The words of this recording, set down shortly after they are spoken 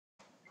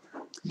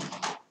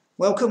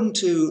Welcome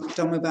to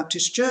Dunmo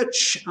Baptist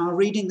Church. Our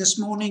reading this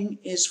morning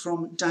is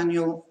from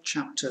Daniel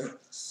chapter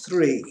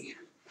 3.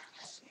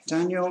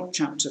 Daniel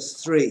chapter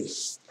 3.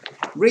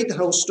 Read the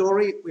whole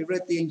story. We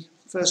read the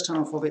first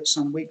half of it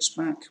some weeks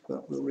back,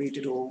 but we'll read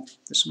it all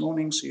this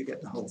morning so you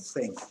get the whole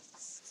thing.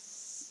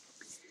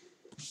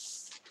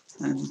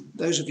 And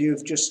those of you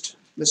who've just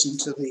listened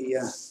to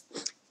the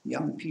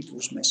young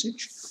people's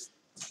message,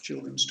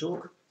 children's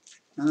talk,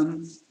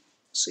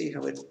 see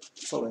how it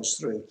follows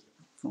through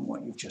from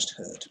what you've just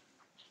heard.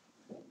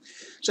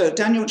 So,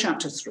 Daniel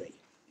chapter 3.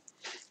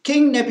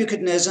 King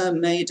Nebuchadnezzar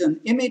made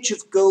an image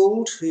of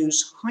gold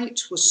whose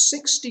height was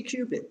 60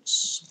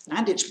 cubits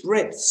and its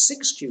breadth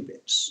 6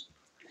 cubits.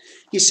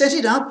 He set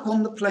it up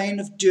on the plain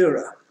of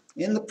Dura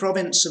in the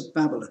province of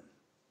Babylon.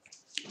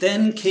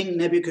 Then King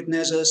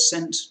Nebuchadnezzar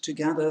sent to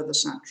gather the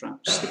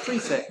satraps, the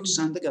prefects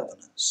and the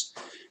governors,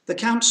 the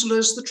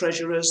councillors, the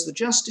treasurers, the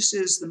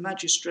justices, the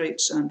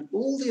magistrates, and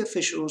all the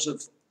officials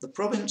of the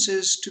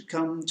provinces to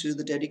come to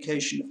the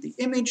dedication of the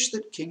image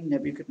that King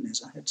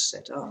Nebuchadnezzar had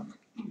set up.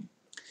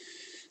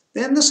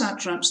 Then the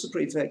satraps, the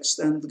prefects,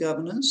 and the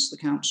governors, the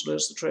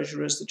councillors, the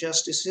treasurers, the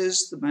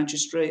justices, the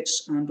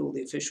magistrates, and all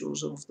the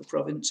officials of the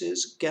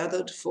provinces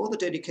gathered for the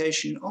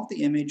dedication of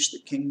the image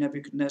that King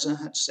Nebuchadnezzar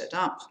had set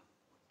up.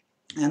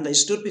 And they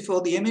stood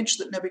before the image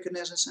that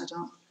Nebuchadnezzar set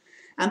up.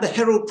 And the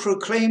herald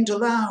proclaimed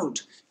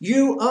aloud,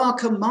 "You are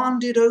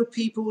commanded, O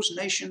peoples,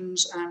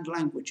 nations, and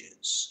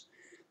languages,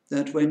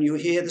 that when you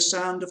hear the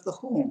sound of the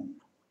horn,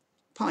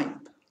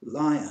 pipe,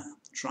 lyre,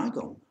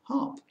 trigon,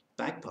 harp,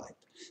 bagpipe,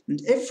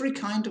 and every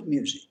kind of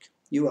music,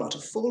 you are to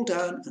fall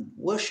down and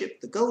worship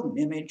the golden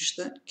image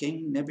that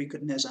King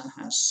Nebuchadnezzar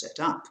has set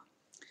up.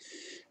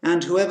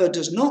 And whoever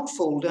does not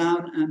fall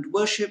down and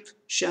worship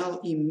shall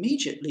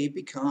immediately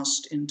be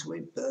cast into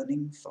a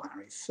burning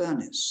fiery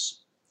furnace."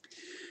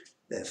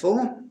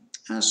 Therefore,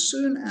 as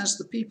soon as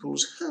the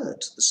peoples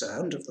heard the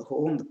sound of the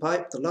horn, the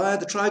pipe, the lyre,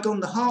 the trigon,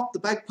 the harp, the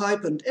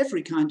bagpipe, and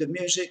every kind of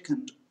music,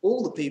 and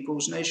all the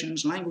peoples,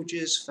 nations,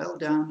 languages fell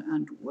down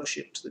and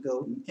worshipped the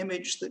golden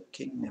image that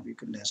King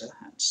Nebuchadnezzar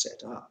had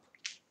set up.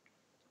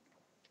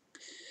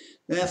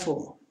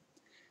 Therefore,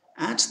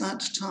 at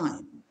that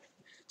time,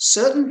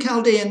 certain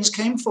Chaldeans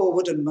came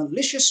forward and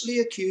maliciously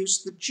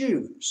accused the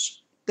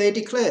Jews. They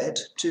declared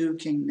to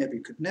King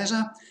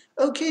Nebuchadnezzar,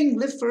 "O king,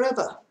 live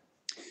forever.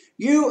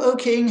 You, O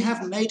king,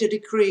 have made a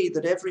decree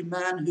that every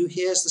man who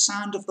hears the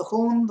sound of the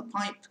horn, the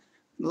pipe,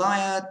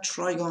 lyre,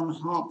 trigon,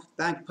 harp,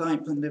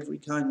 bagpipe, and every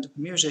kind of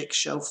music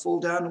shall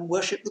fall down and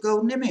worship the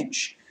golden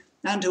image.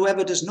 And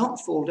whoever does not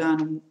fall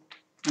down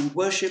and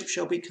worship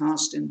shall be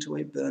cast into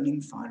a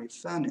burning fiery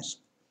furnace.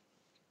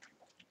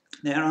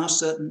 There are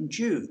certain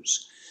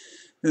Jews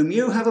whom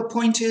you have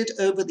appointed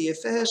over the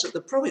affairs of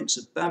the province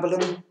of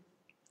Babylon,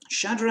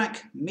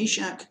 Shadrach,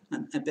 Meshach,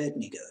 and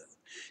Abednego.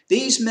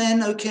 These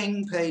men, O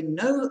king, pay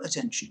no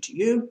attention to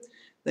you.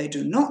 They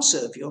do not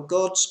serve your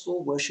gods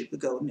or worship the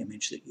golden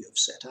image that you have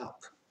set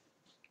up."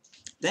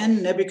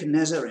 Then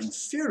Nebuchadnezzar, in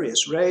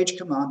furious rage,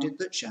 commanded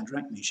that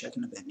Shadrach, Meshach,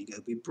 and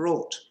Abednego be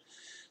brought.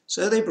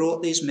 So they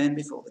brought these men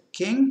before the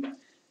king.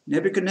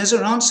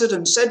 Nebuchadnezzar answered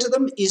and said to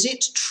them, "Is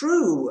it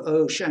true,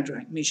 O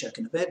Shadrach, Meshach,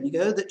 and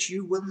Abednego, that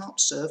you will not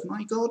serve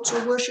my gods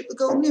or worship the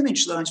golden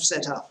image that I have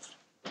set up?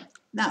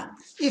 Now,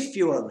 if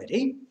you are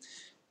ready,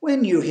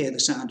 when you hear the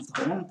sound of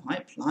the horn,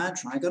 pipe, lyre,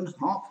 trigon,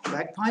 harp,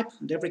 bagpipe,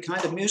 and every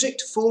kind of music,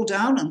 to fall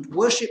down and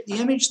worship the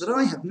image that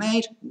I have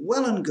made,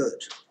 well and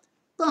good.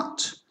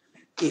 But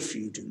if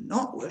you do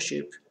not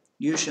worship,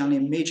 you shall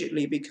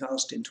immediately be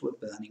cast into a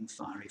burning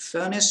fiery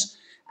furnace.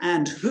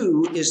 And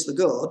who is the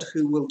God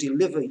who will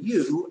deliver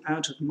you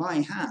out of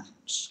my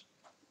hands?"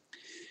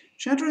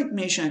 Shadrach,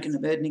 Meshach, and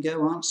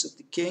Abednego answered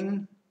the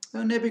king,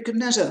 "O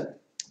Nebuchadnezzar,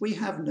 we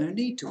have no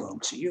need to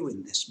answer you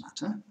in this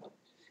matter.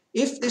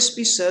 If this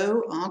be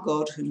so, our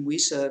God whom we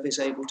serve is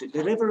able to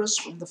deliver us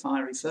from the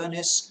fiery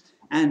furnace,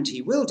 and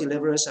he will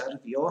deliver us out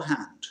of your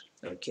hand,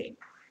 O king.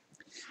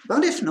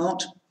 But if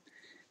not,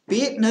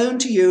 be it known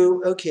to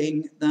you, O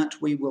king, that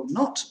we will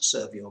not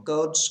serve your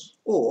gods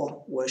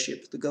or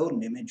worship the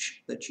golden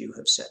image that you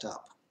have set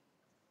up."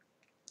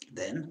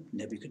 Then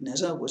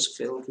Nebuchadnezzar was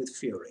filled with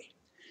fury,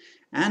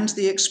 and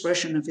the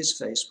expression of his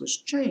face was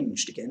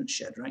changed against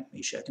Shadrach,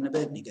 Meshach, and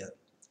Abednego.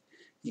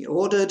 He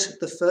ordered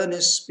the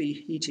furnace be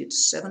heated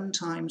 7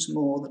 times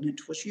more than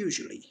it was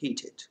usually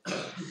heated.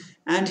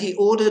 And he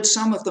ordered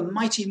some of the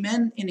mighty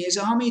men in his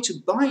army to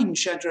bind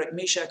Shadrach,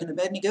 Meshach, and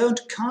Abednego and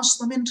to cast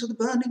them into the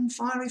burning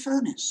fiery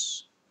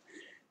furnace.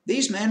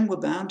 These men were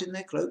bound in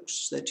their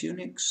cloaks, their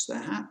tunics,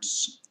 their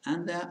hats,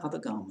 and their other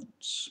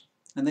garments,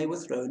 and they were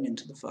thrown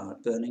into the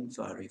burning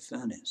fiery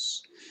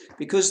furnace.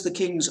 Because the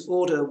king's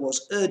order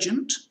was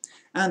urgent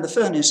and the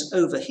furnace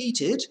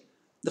overheated,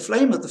 the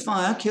flame of the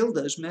fire killed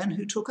those men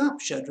who took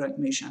up Shadrach,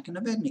 Meshach, and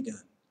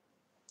Abednego.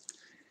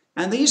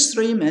 And these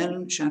 3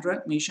 men,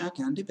 Shadrach, Meshach,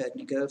 and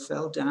Abednego,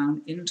 fell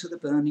down into the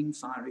burning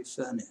fiery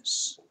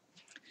furnace.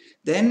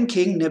 Then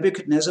King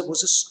Nebuchadnezzar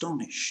was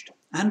astonished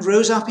and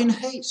rose up in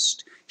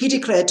haste. He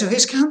declared to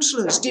his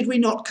counselors, "Did we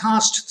not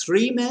cast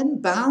 3 men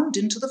bound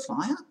into the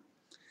fire?"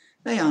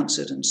 They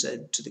answered and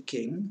said to the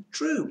king,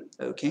 "True,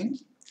 O king."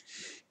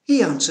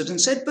 He answered and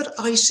said, "But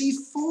I see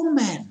 4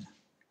 men,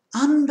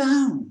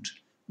 unbound,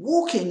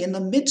 walking in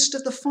the midst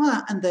of the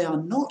fire, and they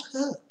are not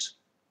hurt.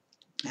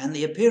 And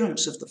the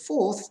appearance of the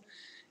 4th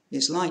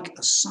is like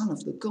a son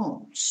of the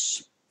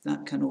gods."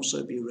 That can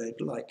also be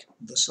read like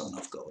the Son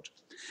of God.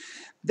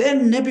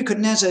 Then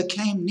Nebuchadnezzar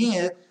came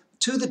near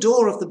to the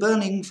door of the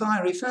burning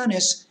fiery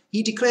furnace.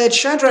 He declared,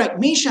 "Shadrach,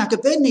 Meshach,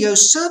 Abednego,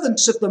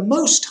 servants of the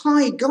Most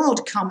High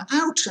God, come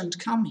out and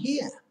come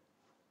here."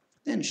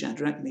 Then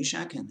Shadrach,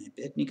 Meshach, and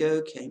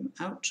Abednego came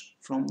out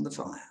from the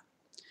fire.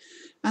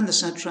 And the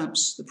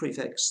satraps, the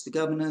prefects, the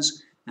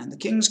governors, and the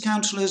king's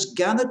counselors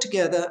gathered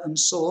together and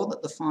saw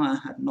that the fire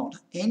had not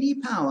any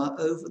power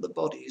over the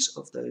bodies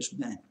of those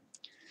men.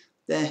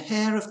 Their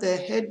hair of their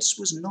heads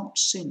was not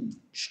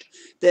singed.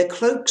 Their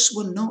cloaks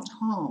were not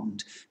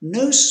harmed.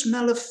 No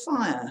smell of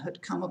fire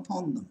had come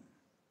upon them.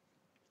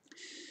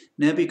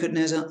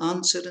 Nebuchadnezzar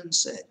answered and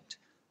said,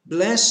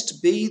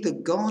 "Blessed be the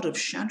God of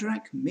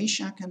Shadrach,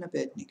 Meshach, and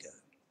Abednego,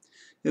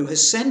 who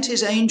has sent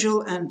his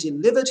angel and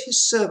delivered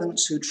his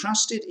servants who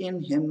trusted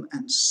in him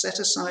and set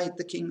aside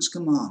the king's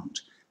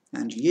command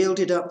and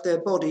yielded up their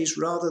bodies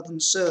rather than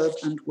serve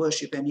and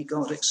worship any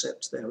god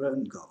except their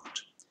own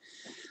God.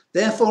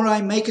 Therefore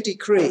I make a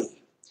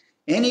decree.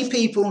 Any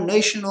people,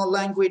 nation, or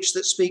language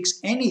that speaks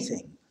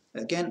anything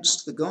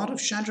against the God of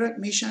Shadrach,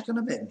 Meshach, and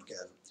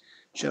Abednego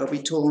shall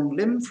be torn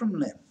limb from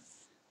limb,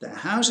 their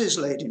houses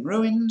laid in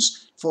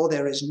ruins, for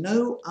there is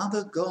no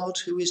other God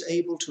who is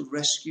able to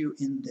rescue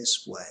in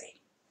this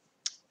way."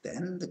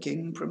 Then the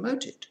king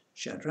promoted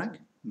Shadrach,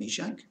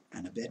 Meshach,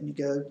 and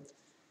Abednego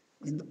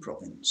in the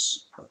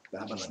province of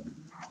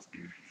Babylon.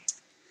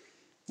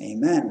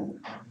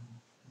 Amen.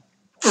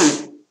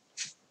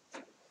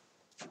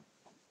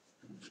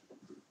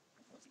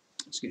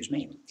 Excuse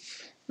me.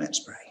 Let's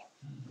pray.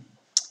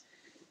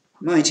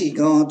 Mighty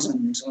God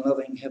and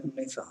loving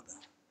Heavenly Father,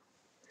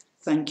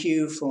 thank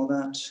you for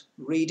that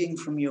reading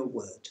from your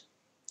word.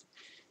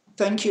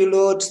 Thank you,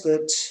 Lord,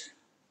 that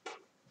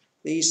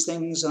these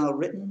things are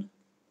written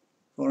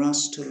for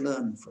us to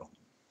learn from.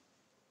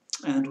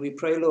 And we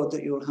pray, Lord,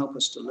 that you'll help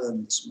us to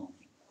learn this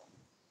morning.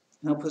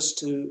 Help us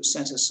to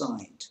set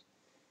aside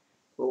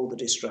all the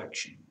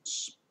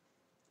distractions.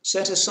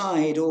 Set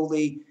aside all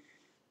the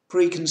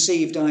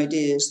preconceived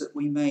ideas that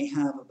we may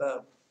have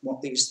about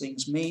what these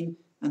things mean,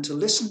 and to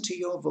listen to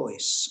your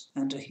voice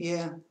and to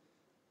hear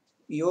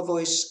your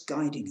voice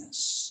guiding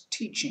us,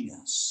 teaching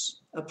us,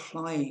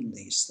 applying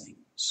these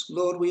things.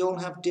 Lord, we all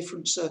have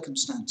different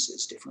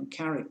circumstances, different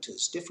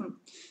characters, different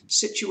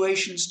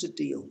situations to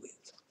deal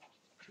with.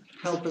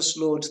 Help us,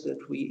 Lord,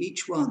 that we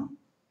each one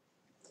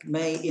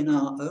may in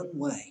our own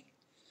way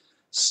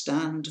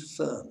stand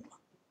firm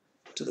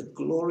to the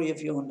glory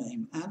of your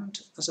name and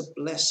as a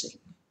blessing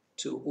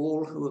to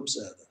all who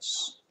observe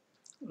us.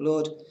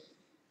 Lord,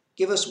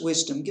 give us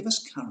wisdom, give us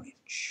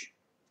courage,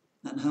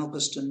 and help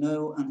us to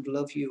know and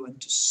love you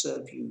and to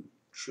serve you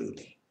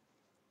truly.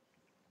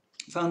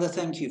 Father,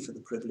 thank you for the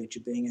privilege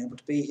of being able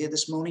to be here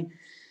this morning.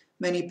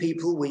 Many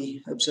people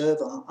we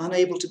observe are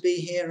unable to be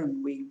here,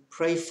 and we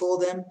pray for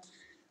them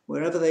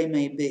wherever they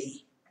may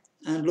be.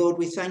 And Lord,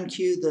 we thank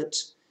you that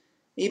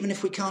even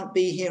if we can't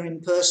be here in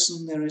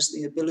person, there is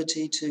the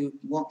ability to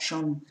watch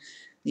on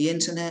the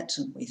internet,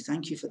 and we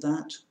thank you for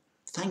that.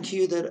 Thank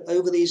you that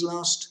over these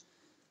last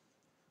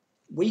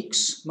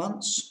weeks,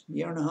 months,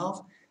 year and a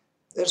half,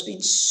 there's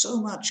been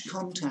so much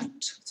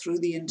contact through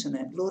the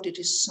internet. Lord, it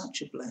is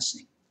such a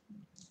blessing.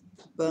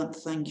 But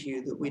thank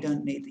you that we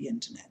don't need the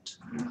internet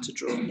to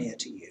draw near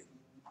to you.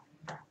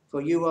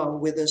 For you are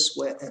with us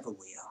wherever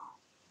we are.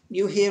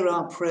 You hear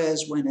our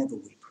prayers whenever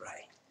we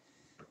pray.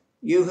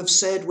 You have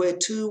said, "Where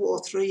 2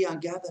 or 3 are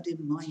gathered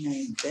in my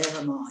name, there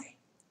am I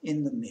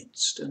in the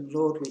midst." And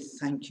Lord, we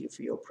thank you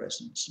for your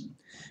presence and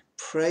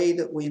pray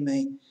that we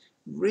may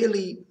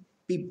really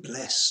be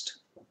blessed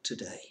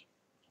today.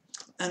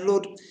 And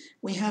Lord,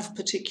 we have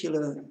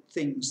particular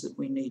things that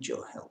we need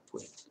your help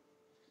with.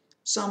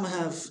 Some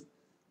have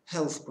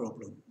health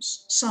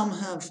problems. Some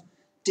have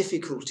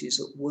difficulties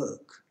at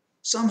work.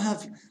 Some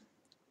have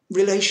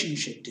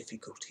relationship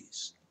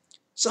difficulties.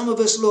 Some of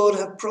us, Lord,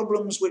 have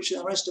problems which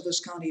the rest of us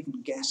can't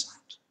even guess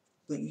at.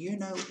 But you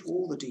know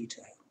all the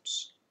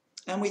details.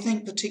 And we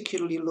think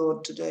particularly,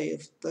 Lord, today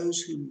of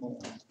those who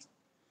mourn.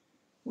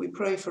 We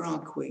pray for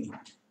our Queen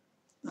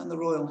and the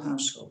royal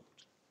household.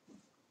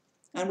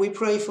 And we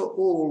pray for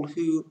all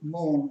who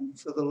mourn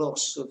for the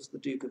loss of the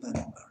Duke of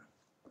Edinburgh.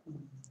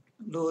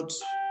 Lord,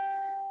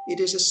 it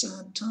is a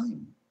sad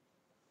time.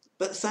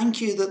 But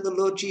thank you that the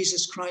Lord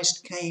Jesus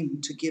Christ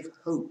came to give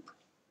hope,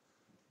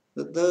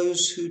 that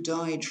those who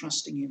die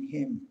trusting in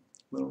him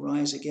will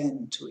rise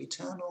again to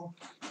eternal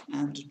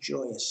and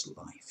joyous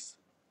life.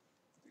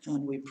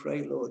 And we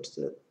pray, Lord,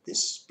 that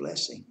this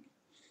blessing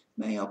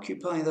may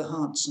occupy the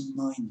hearts and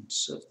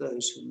minds of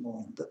those who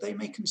mourn, that they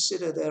may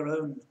consider their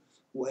own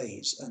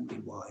ways and be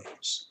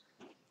wise.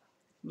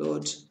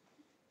 Lord,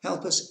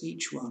 help us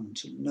each one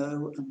to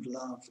know and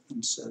love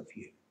and serve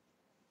you.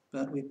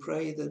 But we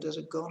pray that as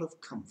a God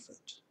of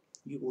comfort,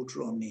 you will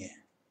draw near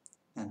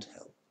and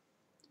help.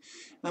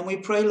 And we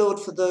pray, Lord,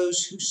 for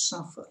those who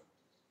suffer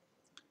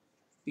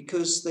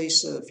because they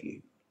serve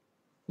you.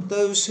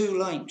 Those who,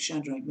 like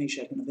Shadrach,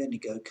 Meshach, and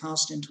Abednego,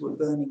 cast into a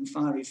burning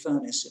fiery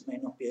furnace. It may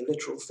not be a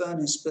literal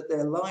furnace, but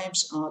their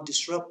lives are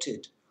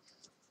disrupted.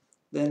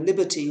 Their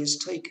liberty is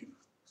taken.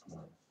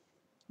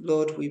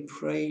 Lord, we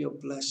pray your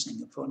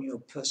blessing upon your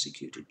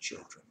persecuted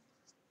children.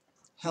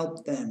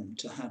 Help them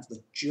to have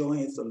the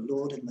joy of the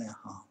Lord in their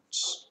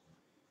hearts,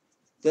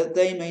 that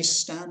they may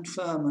stand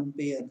firm and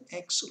be an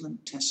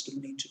excellent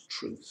testimony to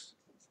truth,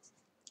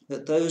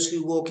 that those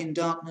who walk in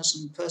darkness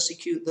and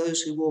persecute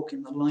those who walk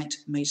in the light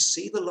may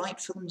see the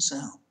light for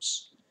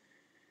themselves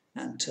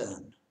and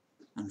turn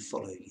and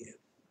follow you.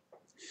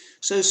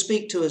 So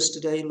speak to us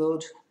today,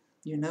 Lord.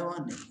 You know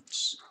our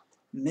needs.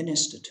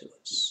 Minister to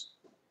us,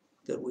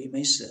 that we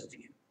may serve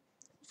you.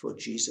 For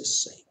Jesus'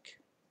 sake.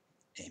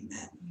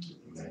 Amen.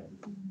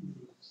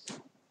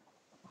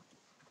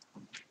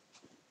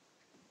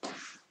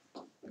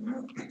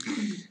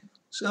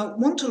 So I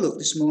want to look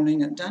this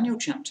morning at Daniel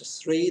chapter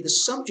 3. The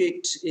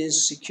subject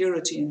is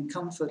security and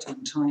comfort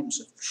in times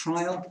of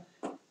trial.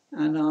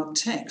 And our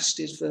text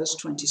is verse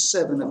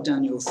 27 of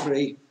Daniel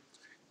 3.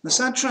 The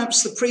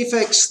satraps, the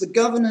prefects, the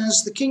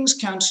governors, the king's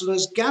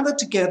counselors gathered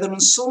together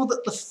and saw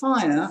that the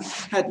fire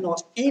had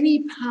not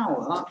any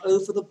power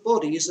over the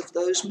bodies of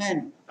those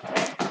men.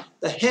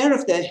 The hair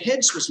of their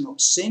heads was not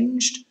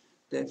singed,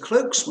 their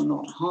cloaks were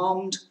not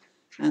harmed,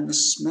 and the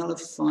smell of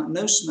fire,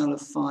 no smell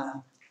of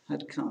fire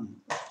had come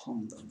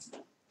upon them.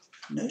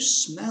 No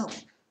smell,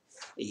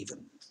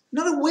 even.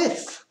 Not a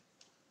whiff.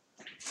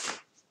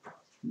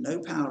 No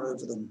power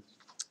over them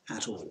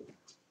at all.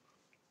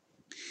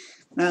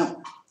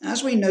 Now,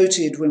 as we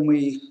noted when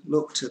we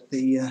looked at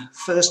the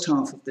first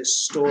half of this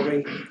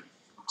story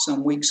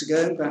some weeks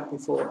ago, back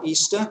before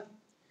Easter,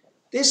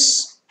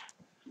 this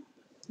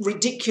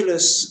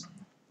ridiculous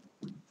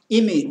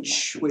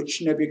image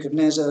which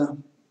Nebuchadnezzar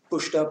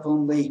pushed up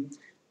on the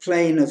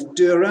plain of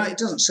Dura, it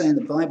doesn't say in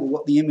the Bible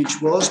what the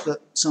image was,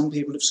 but some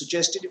people have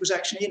suggested it was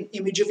actually an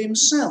image of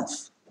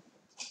himself.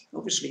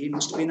 Obviously, he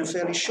must have been a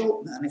fairly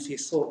short man if he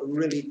thought a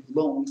really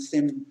long,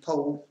 thin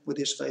pole with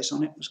his face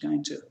on it was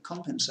going to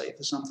compensate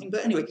for something.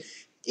 But anyway,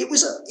 it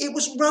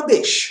was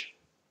rubbish.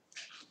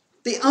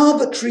 The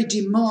arbitrary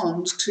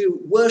demand to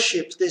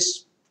worship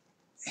this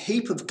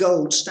heap of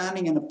gold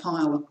standing in a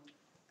pile,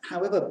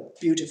 however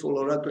beautiful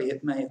or ugly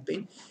it may have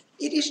been,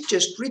 it is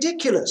just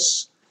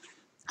ridiculous.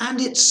 And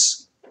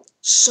it's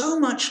so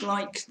much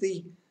like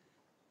the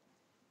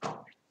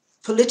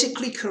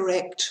politically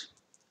correct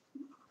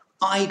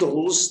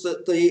idols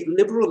that the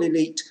liberal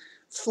elite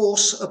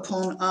force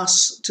upon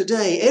us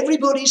today.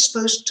 Everybody's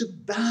supposed to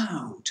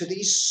bow to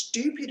these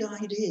stupid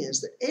ideas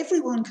that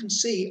everyone can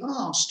see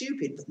are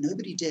stupid, but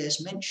nobody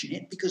dares mention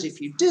it, because if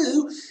you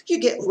do, you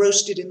get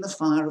roasted in the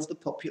fire of the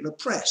popular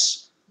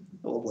press,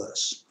 or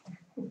worse.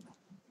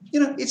 You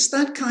know, it's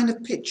that kind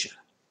of picture.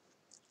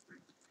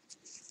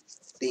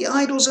 The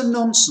idols are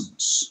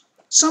nonsense.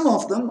 Some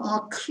of them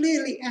are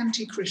clearly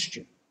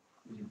anti-Christian.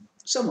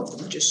 Some of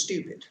them are just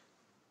stupid.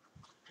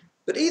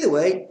 But either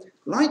way,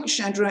 like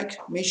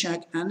Shadrach,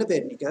 Meshach, and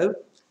Abednego,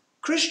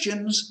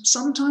 Christians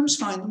sometimes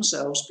find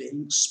themselves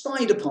being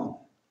spied upon.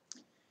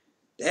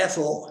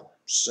 Therefore,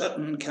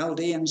 certain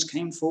Chaldeans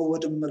came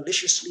forward and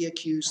maliciously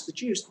accused the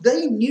Jews.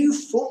 They knew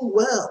full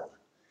well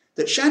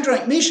that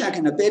Shadrach, Meshach,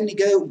 and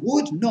Abednego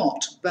would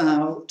not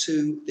bow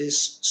to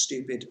this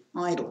stupid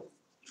idol.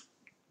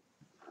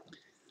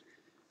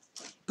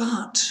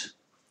 But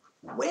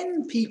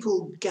when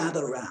people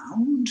gather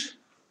round,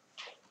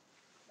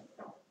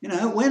 you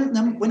know,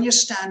 when you're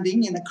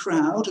standing in a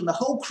crowd and the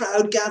whole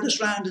crowd gathers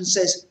round and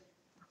says,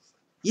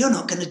 "You're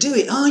not going to do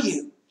it, are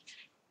you?"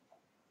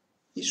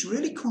 It's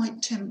really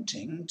quite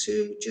tempting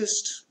to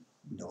just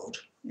nod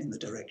in the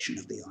direction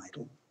of the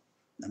idol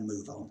and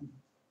move on.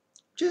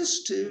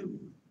 Just to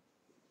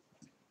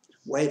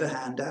wave a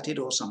hand at it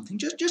or something.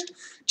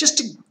 Just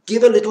to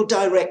give a little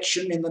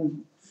direction,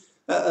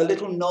 a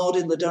little nod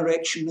in the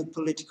direction of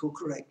political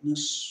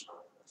correctness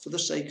for the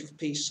sake of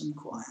peace and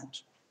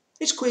quiet.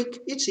 It's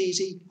quick, it's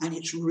easy, and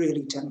it's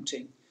really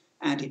tempting,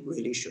 and it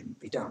really shouldn't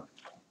be done.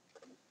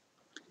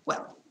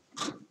 Well,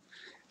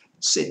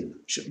 sin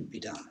shouldn't be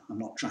done. I'm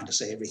not trying to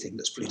say everything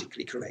that's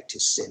politically correct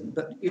is sin,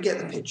 but you get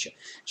the picture.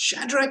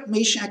 Shadrach,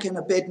 Meshach, and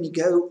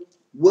Abednego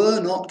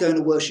were not going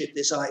to worship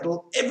this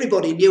idol.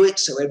 Everybody knew it,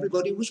 so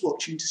everybody was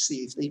watching to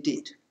see if they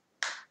did.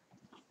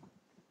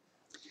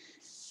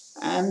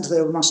 And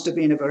there must have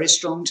been a very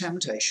strong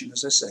temptation,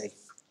 as I say,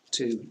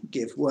 to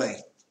give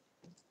way.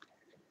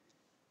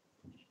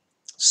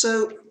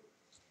 So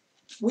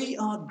we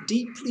are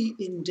deeply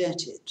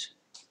indebted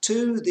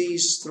to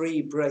these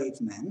three brave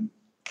men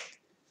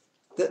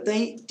that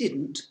they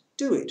didn't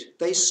do it.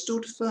 They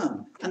stood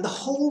firm. And the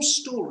whole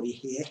story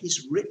here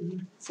is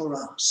written for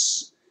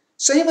us.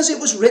 Same as it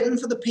was written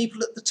for the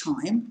people at the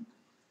time.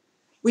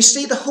 We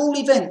see the whole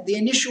event, the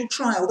initial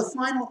trial, the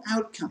final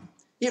outcome.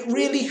 It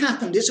really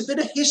happened. It's a bit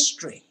of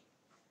history.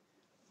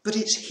 But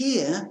it's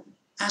here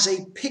as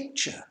a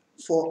picture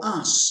for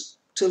us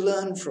to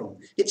learn from.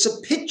 It's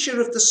a picture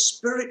of the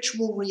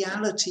spiritual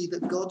reality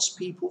that God's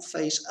people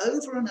face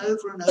over and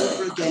over and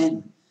over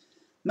again.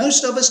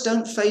 Most of us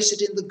don't face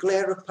it in the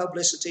glare of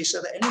publicity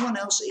so that anyone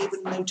else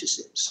even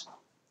notices.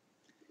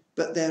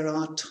 But there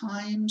are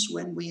times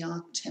when we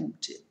are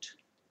tempted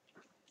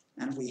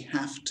and we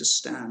have to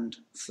stand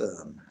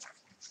firm.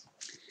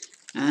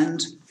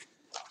 And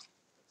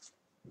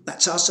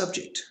that's our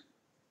subject.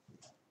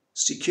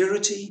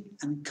 Security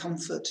and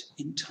comfort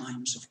in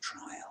times of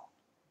trial.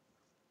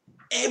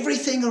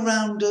 Everything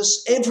around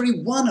us,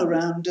 everyone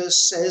around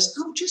us says,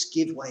 oh, just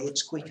give way,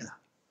 it's quicker.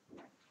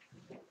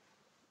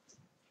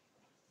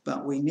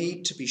 But we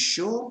need to be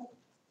sure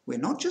we're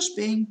not just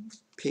being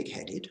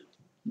pig-headed,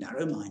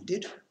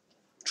 narrow-minded,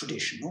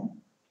 traditional.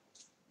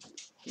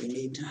 We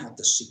need to have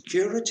the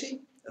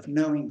security of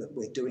knowing that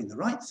we're doing the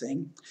right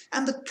thing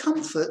and the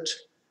comfort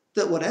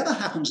that whatever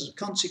happens as a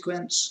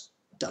consequence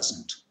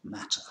doesn't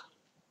matter.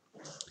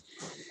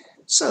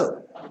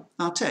 So,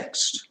 our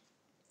text.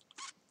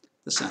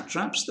 The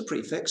satraps, the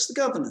prefects, the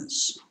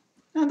governors,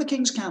 and the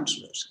king's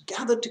councillors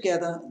gathered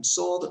together and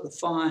saw that the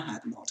fire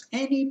had not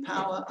any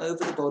power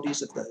over the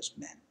bodies of those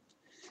men.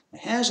 The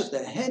hairs of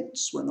their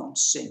heads were not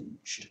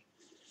singed.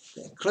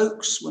 Their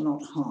cloaks were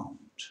not harmed.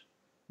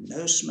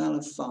 No smell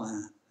of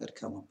fire had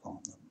come upon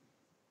them.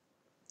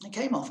 It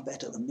came off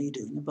better than me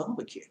doing a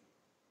barbecue.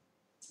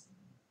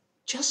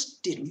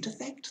 Just didn't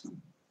affect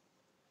them.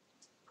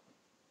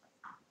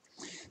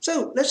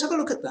 So let's have a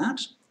look at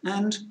that.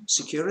 And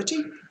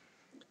security,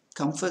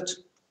 comfort,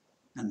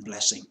 and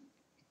blessing.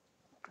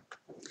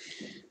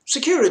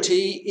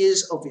 Security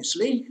is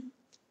obviously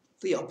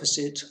the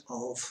opposite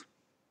of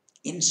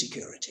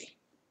insecurity.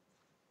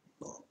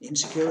 Well,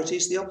 insecurity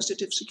is the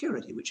opposite of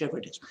security, whichever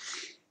it is.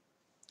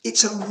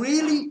 It's a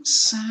really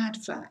sad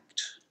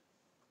fact.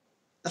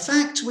 A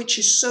fact which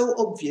is so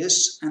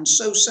obvious and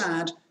so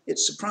sad,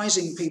 it's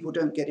surprising people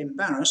don't get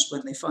embarrassed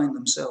when they find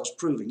themselves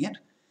proving it,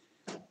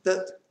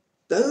 that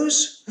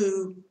those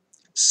who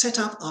set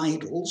up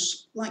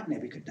idols, like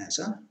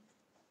Nebuchadnezzar,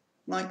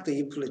 like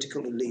the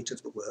political elite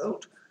of the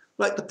world,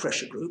 like the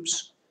pressure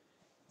groups,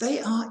 they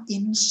are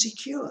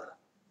insecure.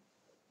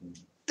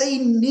 They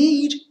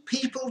need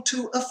people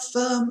to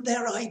affirm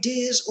their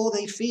ideas or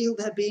they feel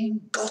they're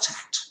being got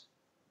at.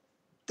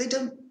 They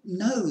don't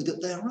know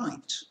that they're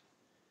right.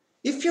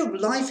 If your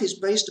life is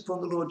based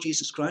upon the Lord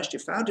Jesus Christ, you're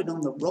founded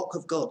on the rock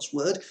of God's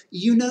word,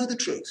 you know the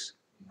truth.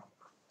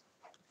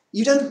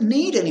 You don't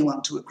need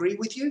anyone to agree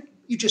with you,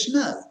 you just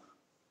know.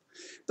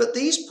 But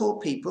these poor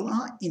people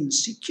are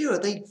insecure.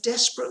 They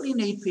desperately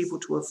need people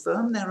to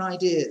affirm their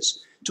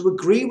ideas, to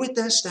agree with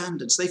their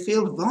standards. They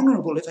feel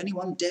vulnerable if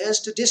anyone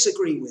dares to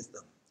disagree with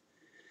them.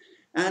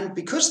 And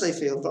because they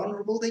feel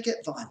vulnerable, they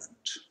get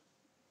violent.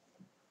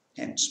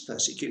 Hence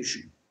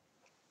persecution.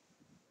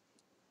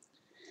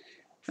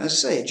 As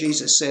I say,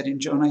 Jesus said in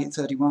John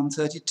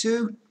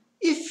 8:31-32,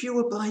 if you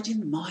abide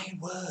in my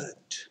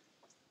word,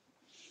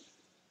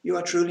 you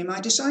are truly my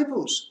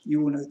disciples.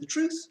 You will know the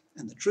truth,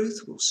 and the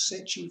truth will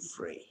set you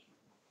free.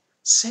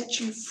 Set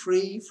you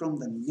free from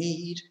the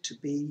need to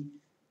be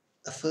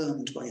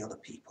affirmed by other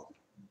people.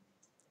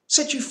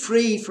 Set you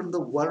free from the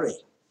worry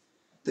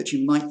that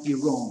you might be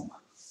wrong.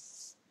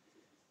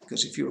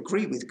 Because if you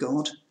agree with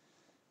God,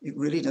 it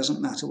really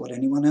doesn't matter what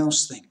anyone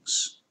else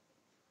thinks.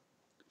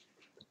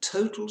 The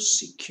total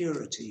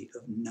security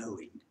of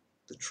knowing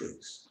the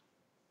truth.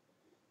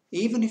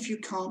 Even if you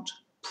can't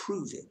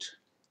prove it,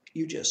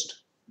 you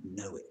just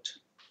know it.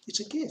 It's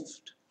a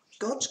gift,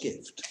 God's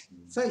gift,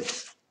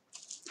 faith.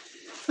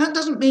 That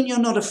doesn't mean you're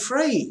not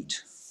afraid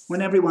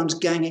when everyone's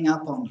ganging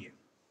up on you.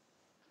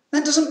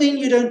 That doesn't mean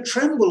you don't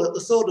tremble at the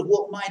thought of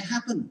what might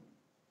happen.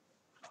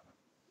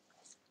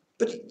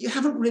 But you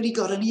haven't really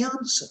got any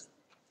answer.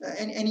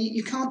 And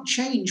you can't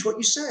change what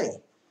you say.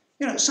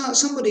 You know,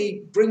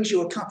 somebody brings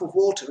you a cup of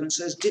water and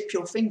says, dip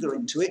your finger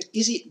into it.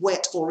 Is it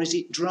wet or is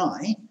it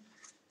dry?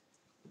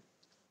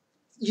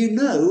 You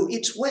know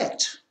it's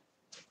wet.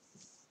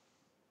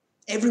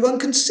 Everyone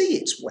can see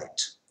it's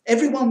wet.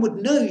 Everyone would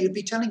know you'd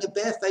be telling a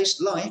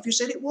barefaced lie if you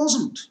said it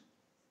wasn't.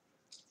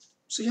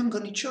 So you haven't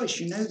got any choice.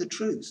 You know the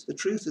truth. The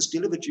truth has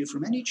delivered you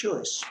from any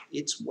choice.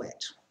 It's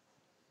wet.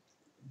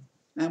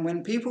 And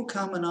when people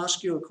come and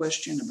ask you a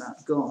question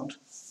about God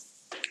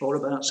or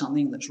about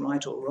something that's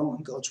right or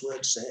wrong, God's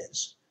word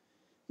says,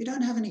 you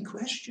don't have any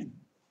question.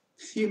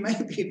 You may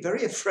be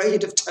very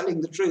afraid of telling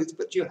the truth,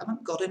 but you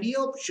haven't got any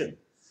option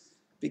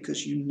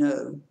because you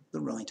know the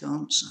right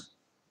answer.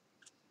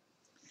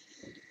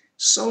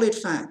 Solid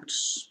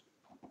facts.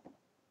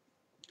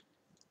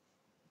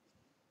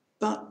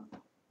 But,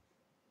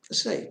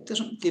 as I say, it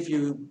doesn't give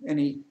you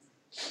any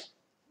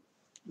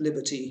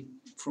liberty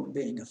from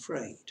being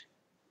afraid.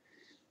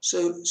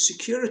 So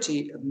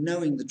security of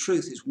knowing the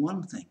truth is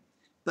one thing,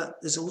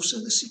 but there's also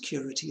the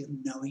security of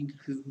knowing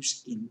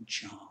who's in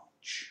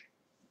charge.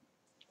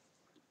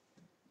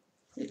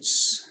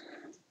 It's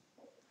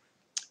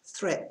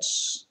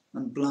threats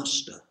and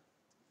bluster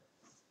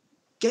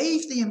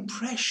gave the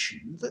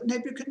impression that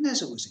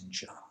Nebuchadnezzar was in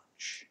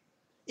charge.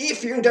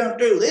 If you don't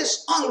do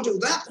this, I'll do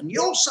that and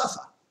you'll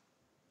suffer.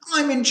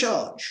 I'm in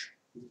charge.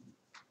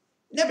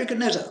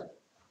 Nebuchadnezzar,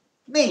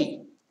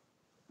 me.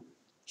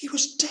 He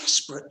was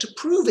desperate to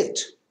prove it.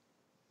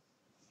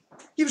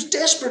 He was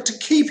desperate to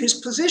keep his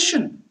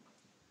position.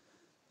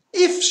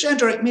 If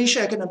Shadrach,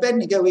 Meshach, and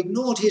Abednego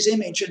ignored his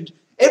image and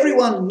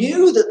everyone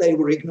knew that they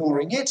were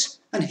ignoring it,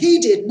 and he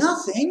did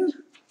nothing,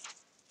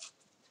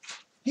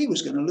 he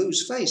was going to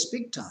lose face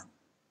big time.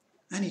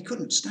 And he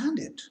couldn't stand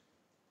it.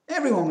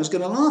 Everyone was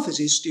going to laugh at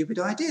his stupid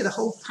idea. The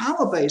whole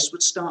power base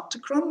would start to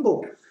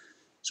crumble.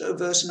 So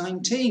verse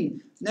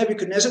 19,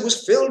 Nebuchadnezzar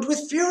was filled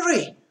with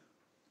fury.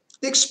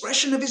 The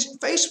expression of his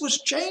face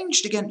was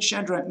changed against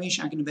Shadrach,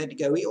 Meshach, and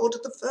Abednego. He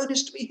ordered the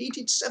furnace to be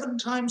heated 7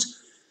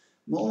 times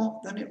more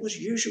than it was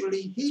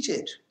usually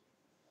heated.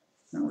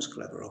 That was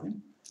clever of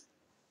him.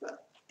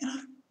 But,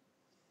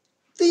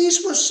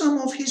 these were some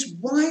of his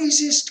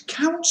wisest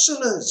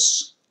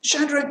counselors.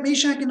 Shadrach,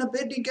 Meshach, and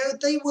Abednego,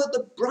 they were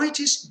the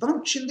brightest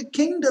bunch in the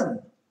kingdom.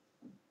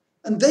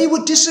 And they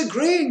were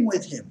disagreeing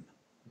with him.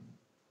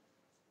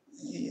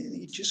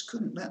 He just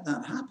couldn't let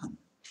that happen.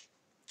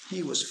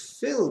 He was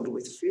filled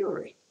with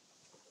fury.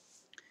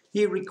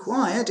 He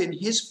required, in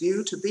his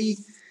view, to be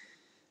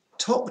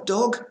top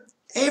dog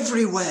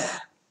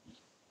everywhere.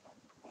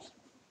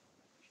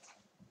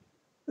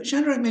 But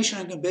Shadrach, Meshach,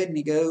 and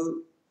Abednego,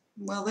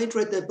 well, they'd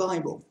read their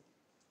Bible.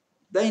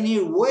 They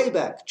knew way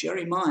back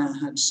Jeremiah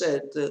had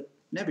said that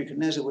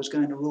Nebuchadnezzar was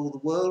going to rule the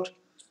world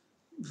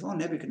before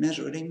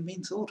Nebuchadnezzar had even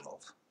been thought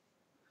of.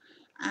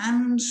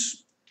 And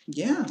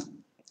yeah,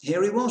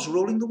 here he was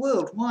ruling the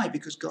world. Why?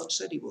 Because God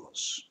said he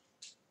was.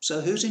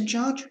 So who's in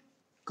charge?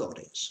 God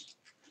is.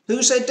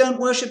 Who said don't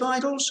worship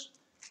idols?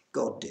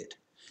 God did.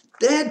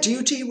 Their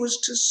duty was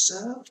to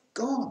serve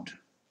God.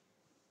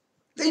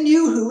 They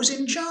knew who was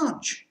in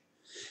charge.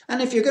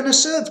 And if you're going to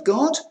serve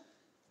God,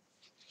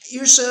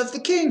 you serve the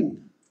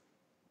king.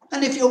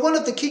 And if you're one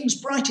of the king's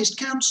brightest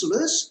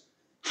counselors,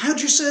 how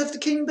do you serve the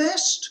king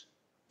best?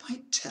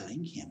 By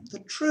telling him the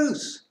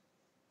truth.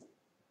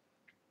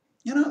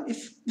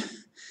 If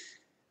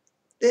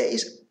there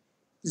is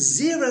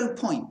 0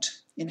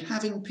 point in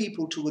having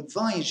people to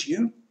advise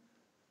you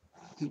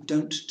who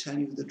don't tell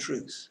you the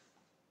truth.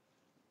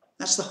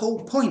 That's the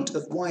whole point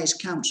of wise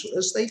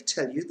counselors. They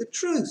tell you the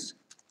truth.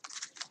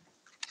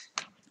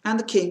 And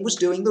the king was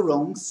doing the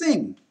wrong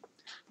thing.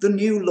 The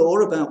new law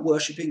about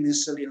worshipping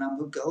this silly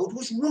lamp of gold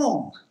was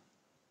wrong.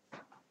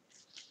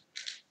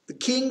 The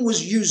king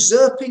was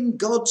usurping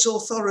God's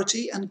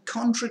authority and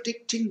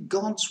contradicting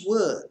God's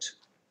word.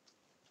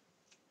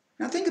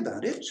 Now think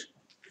about it.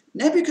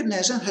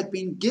 Nebuchadnezzar had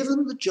been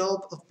given the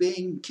job of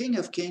being King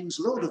of Kings,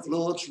 Lord of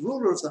Lords,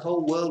 ruler of the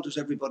whole world, as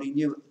everybody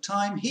knew at the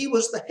time. He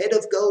was the head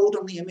of gold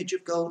and the image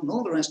of gold and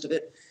all the rest of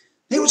it.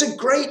 He was a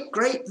great,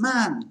 great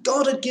man.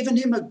 God had given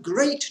him a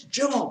great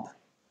job.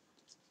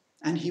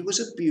 And he was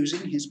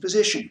abusing his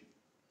position.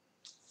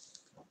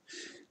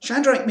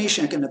 Shadrach,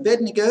 Meshach, and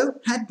Abednego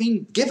had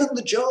been given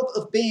the job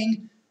of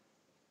being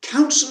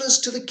counselors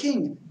to the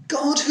king.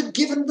 God had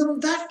given them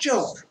that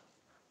job.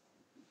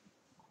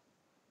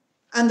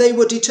 And they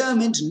were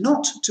determined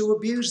not to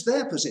abuse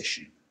their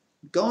position.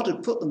 God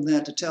had put them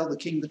there to tell the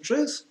king the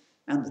truth,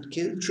 and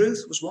the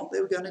truth was what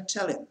they were going to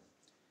tell him.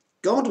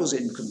 God was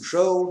in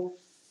control,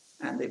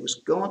 and it was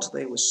God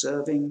they were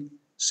serving,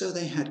 so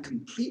they had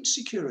complete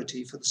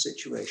security for the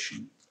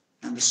situation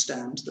and the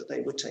stand that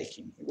they were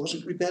taking. It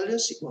wasn't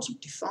rebellious, it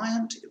wasn't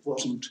defiant, it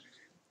wasn't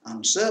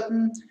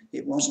uncertain,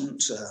 it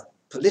wasn't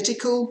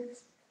political,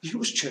 it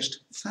was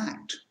just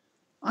fact.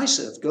 I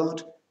serve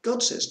God,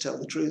 God says tell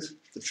the truth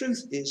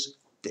is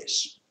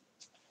this.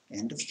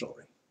 End of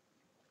story.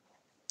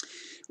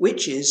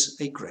 Which is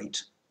a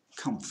great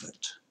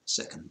comfort.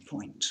 Second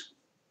point.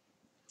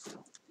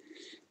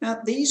 Now,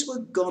 these were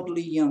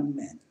godly young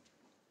men.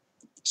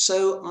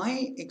 So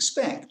I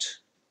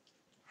expect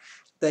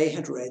they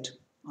had read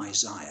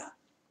Isaiah.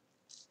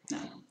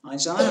 Now,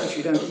 Isaiah, if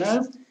you don't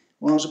know,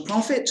 was a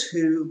prophet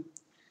who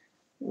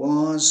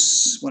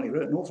was, well, he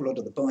wrote an awful lot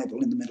of the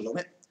Bible in the middle of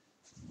it,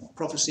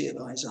 prophecy of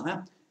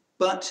Isaiah,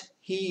 but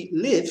he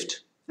lived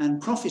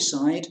and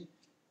prophesied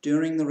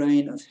during the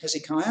reign of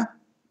Hezekiah,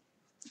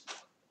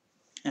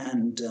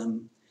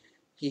 and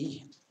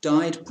he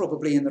died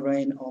probably in the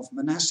reign of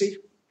Manasseh.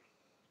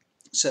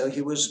 So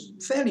he was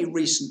fairly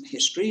recent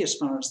history as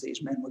far as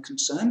these men were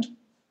concerned.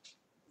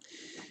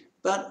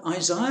 But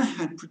Isaiah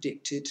had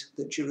predicted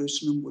that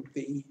Jerusalem would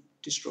be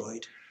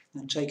destroyed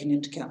and taken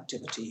into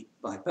captivity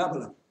by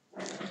Babylon.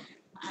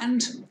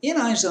 And in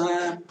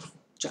Isaiah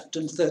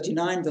chapter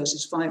 39,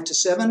 verses 5 to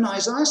 7,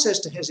 Isaiah says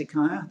to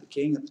Hezekiah, the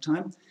king at the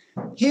time,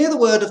 "Hear the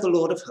word of the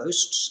Lord of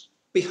hosts.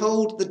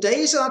 Behold, the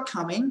days are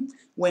coming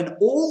when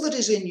all that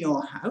is in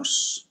your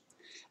house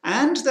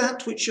and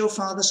that which your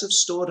fathers have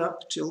stored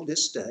up till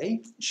this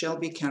day shall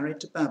be carried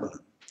to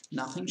Babylon.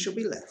 Nothing shall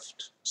be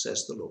left,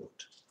 says the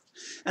Lord.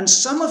 And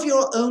some of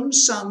your own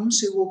sons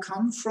who will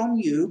come from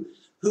you,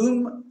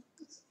 whom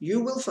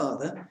you will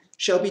father,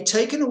 shall be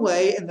taken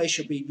away, and they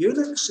shall be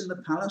eunuchs in the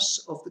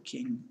palace of the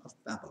king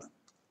of Babylon."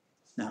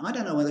 Now, I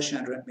don't know whether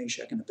Shadrach,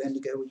 Meshach, and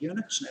Abednego were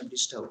eunuchs.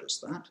 Nobody's told us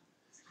that.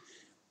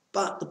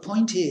 But the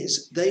point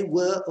is, they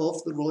were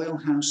of the royal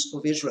house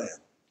of Israel.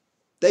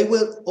 They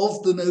were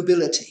of the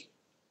nobility.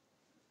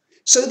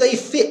 So they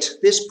fit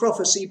this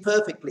prophecy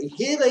perfectly.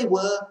 Here they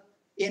were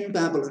in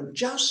Babylon,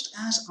 just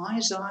as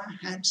Isaiah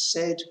had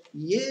said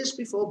years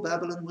before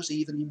Babylon was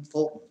even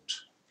important.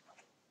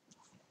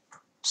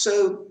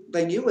 So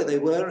they knew where they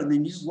were and they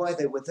knew why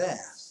they were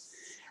there.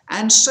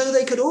 And so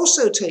they could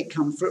also take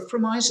comfort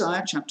from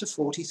Isaiah chapter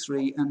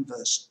 43 and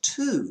verse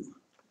 2.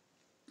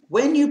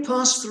 When you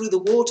pass through the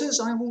waters,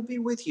 I will be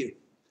with you.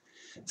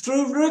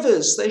 Through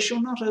rivers, they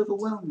shall not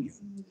overwhelm you.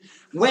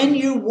 When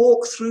you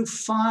walk through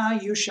fire,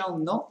 you shall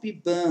not be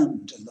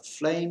burned, and the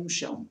flame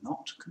shall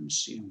not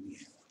consume you.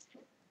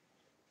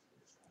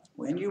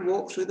 When you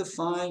walk through the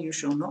fire, you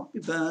shall not be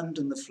burned,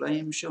 and the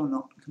flame shall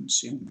not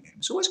consume you.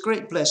 It's always a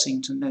great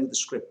blessing to know the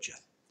scripture.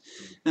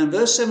 And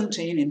verse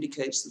 17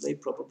 indicates that they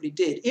probably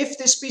did. If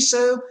this be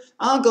so,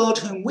 our God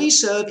whom we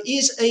serve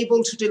is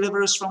able to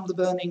deliver us from the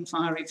burning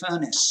fiery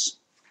furnace,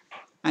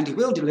 and he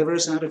will deliver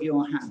us out of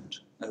your hand,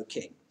 O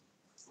king.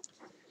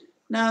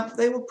 Now,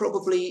 they were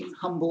probably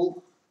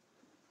humble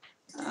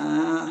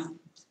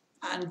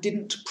and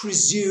didn't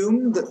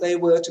presume that they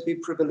were to be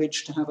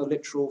privileged to have a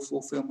literal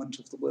fulfillment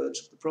of the words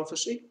of the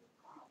prophecy.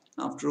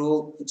 After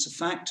all, it's a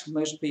fact,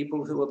 most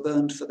people who are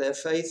burned for their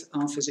faith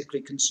are physically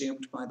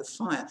consumed by the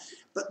fire.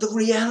 But the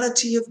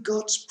reality of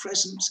God's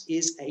presence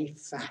is a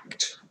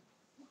fact.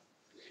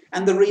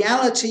 And the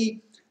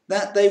reality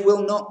that they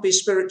will not be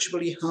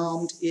spiritually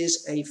harmed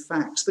is a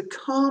fact. The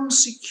calm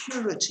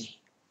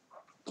security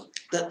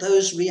that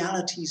those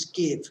realities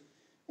give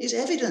is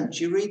evident.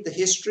 You read the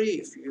history,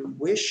 if you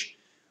wish,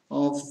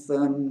 of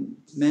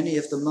many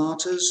of the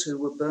martyrs who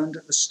were burned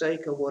at the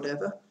stake or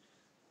whatever.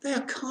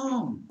 They're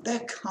calm, they're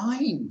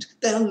kind,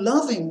 they're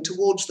loving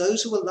towards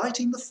those who are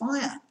lighting the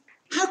fire.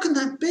 How can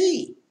that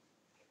be?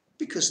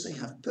 Because they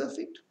have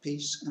perfect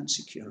peace and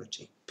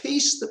security.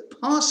 Peace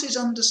that passes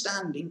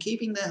understanding,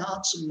 keeping their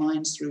hearts and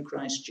minds through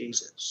Christ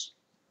Jesus.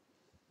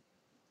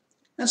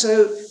 And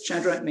so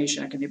Shadrach,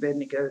 Meshach, and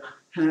Abednego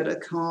had a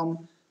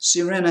calm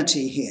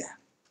serenity here.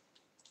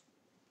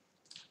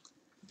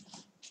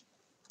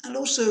 And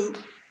also,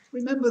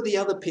 remember the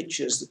other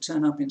pictures that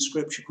turn up in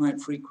Scripture quite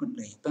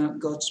frequently about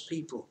God's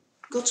people.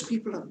 God's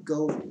people are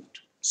gold,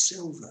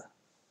 silver.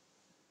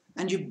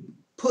 And you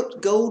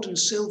put gold and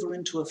silver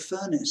into a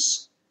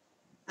furnace,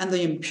 and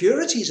the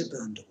impurities are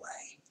burned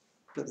away,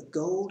 but the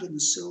gold and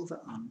the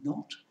silver are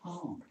not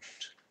harmed.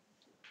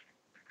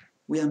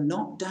 We are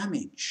not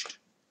damaged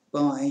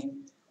by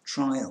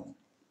trial.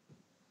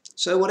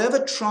 So whatever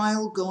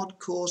trial God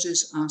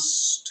causes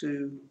us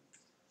to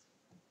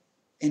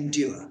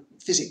endure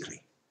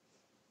physically,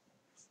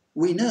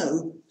 we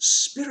know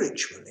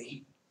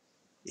spiritually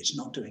it's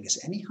not doing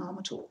us any harm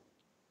at all.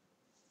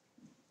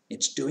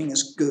 It's doing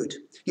us good.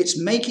 It's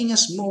making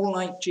us more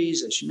like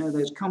Jesus. You know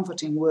those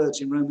comforting words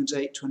in Romans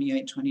 8,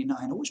 28,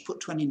 29. Always put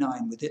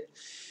 29 with it.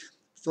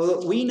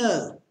 For we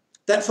know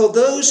that for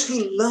those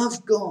who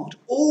love God,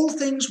 all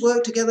things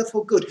work together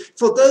for good.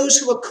 For those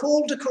who are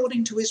called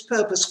according to his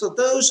purpose, for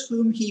those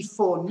whom he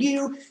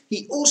foreknew,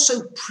 he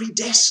also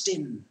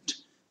predestined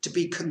to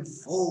be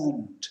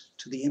conformed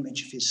to the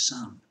image of his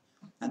Son.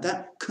 And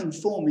that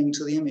conforming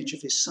to the image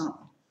of his Son,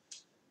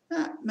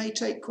 that may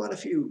take quite a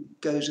few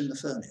goes in the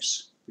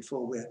furnace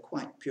before we're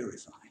quite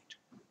purified.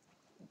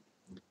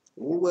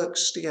 All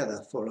works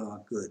together for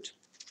our good.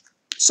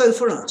 So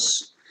for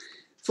us,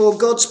 for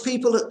God's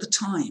people at the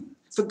time,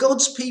 for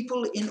God's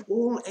people in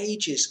all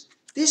ages,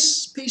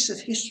 this piece of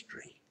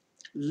history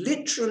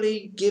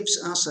literally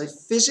gives us a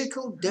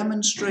physical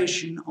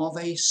demonstration of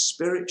a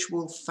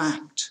spiritual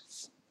fact.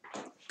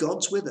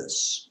 God's with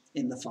us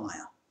in the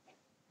fire.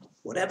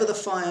 Whatever the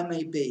fire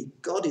may be,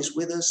 God is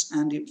with us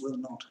and it will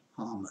not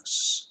harm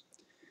us.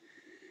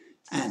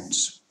 And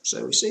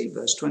so we see,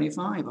 verse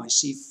 25, I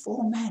see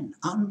 4 men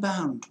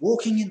unbound,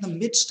 walking in the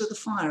midst of the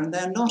fire, and they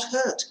are not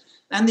hurt.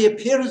 And the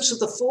appearance of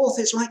the 4th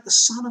is like the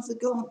Son of the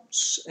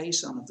gods, a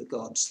Son of the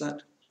gods.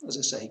 That, as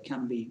I say,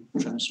 can be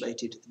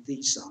translated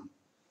the Son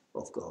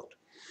of God.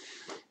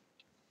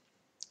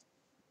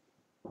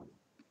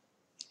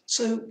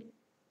 So,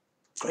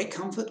 great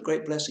comfort,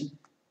 great blessing,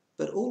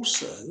 but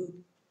also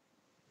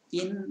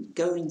in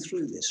going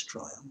through this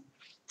trial,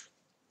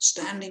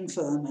 standing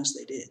firm as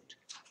they did,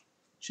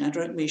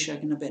 Shadrach,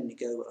 Meshach, and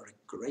Abednego are a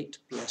great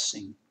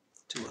blessing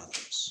to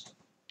others.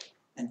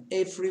 And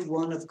every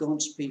one of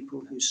God's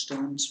people who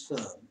stands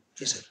firm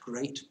is a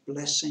great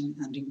blessing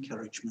and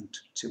encouragement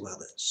to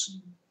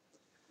others.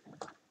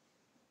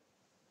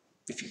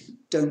 If you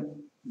don't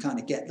kind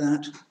of get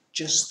that,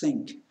 just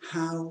think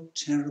how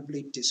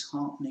terribly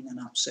disheartening and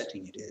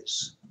upsetting it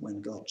is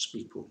when God's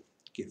people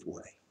give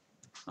way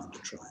under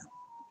trial.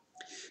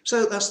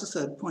 So that's the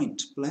third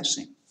point,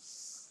 blessing.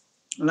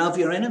 Love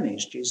your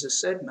enemies, Jesus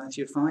said,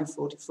 Matthew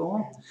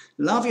 5:44.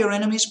 Love your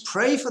enemies,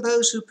 pray for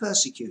those who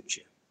persecute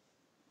you.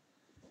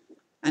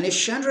 And if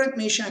Shadrach,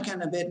 Meshach,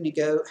 and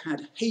Abednego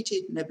had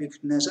hated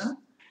Nebuchadnezzar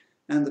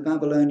and the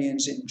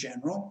Babylonians in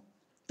general,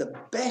 the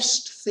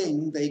best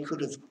thing they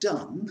could have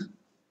done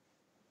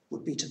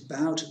would be to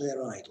bow to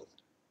their idol,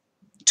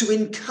 to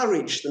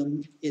encourage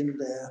them in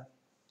their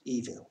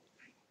evil.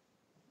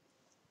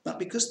 But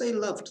because they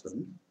loved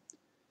them,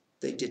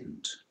 they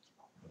didn't.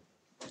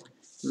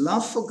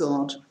 Love for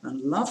God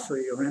and love for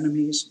your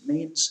enemies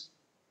means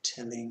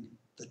telling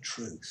the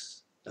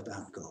truth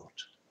about God.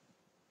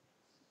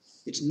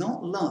 It's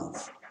not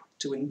love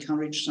to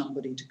encourage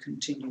somebody to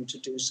continue to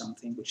do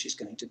something which is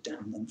going to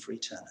damn them for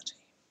eternity.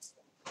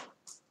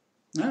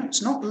 No,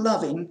 it's not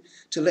loving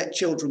to let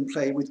children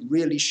play with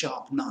really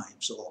sharp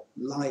knives or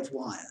live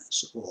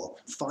wires or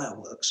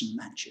fireworks and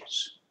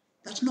matches.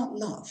 That's not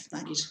love.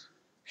 That is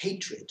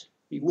hatred.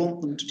 You want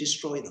them to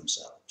destroy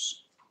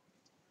themselves.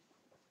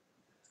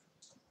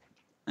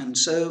 And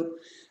so,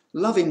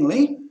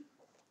 lovingly,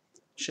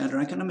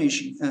 Shadrach,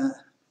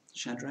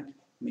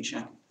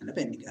 Meshach, and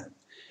Abednego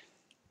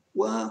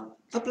were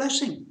a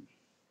blessing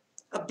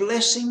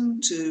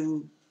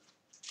to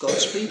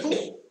God's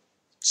people,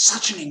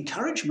 such an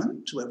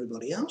encouragement to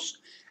everybody else,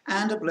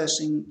 and a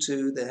blessing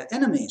to their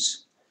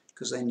enemies,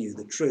 because they knew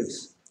the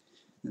truth.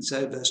 And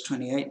so verse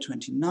 28,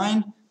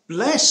 29,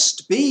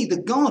 blessed be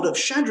the God of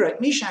Shadrach,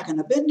 Meshach, and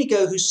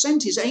Abednego, who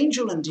sent his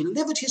angel and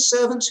delivered his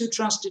servants who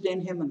trusted in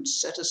him and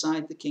set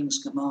aside the king's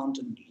command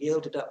and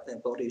yielded up their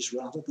bodies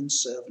rather than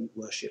serve and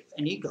worship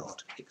any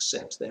god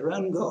except their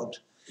own God.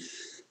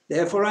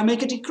 Therefore I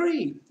make a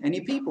decree,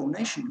 any people,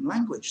 nation, and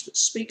language that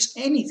speaks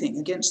anything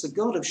against the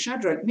God of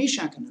Shadrach,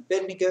 Meshach, and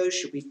Abednego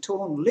shall be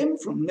torn limb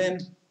from limb,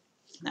 and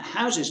the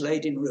houses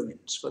laid in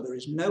ruins, for there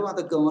is no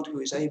other God who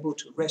is able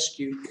to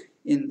rescue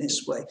in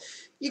this way.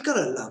 You've got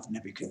to love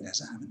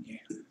Nebuchadnezzar, haven't you?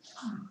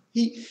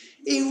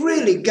 He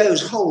really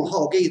goes whole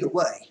hog either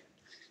way.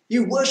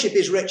 You worship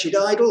his wretched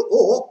idol,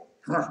 or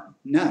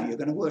now you're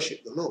going to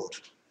worship the Lord.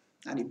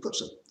 And he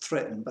puts a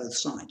threat on both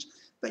sides.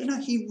 But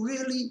he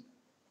really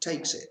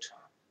takes it.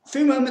 A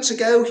few moments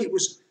ago, he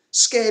was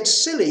scared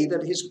silly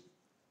that his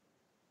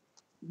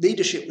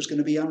leadership was going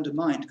to be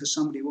undermined because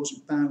somebody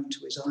wasn't bowing to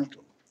his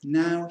idol.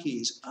 Now he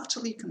is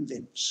utterly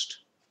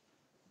convinced.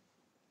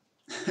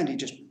 And he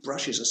just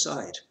brushes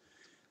aside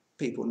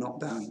people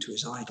not bowing to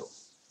his idol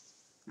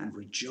and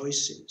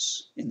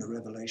rejoices in the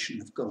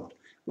revelation of God.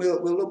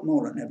 We'll look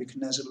more at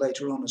Nebuchadnezzar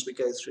later on as we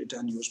go through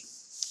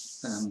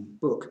Daniel's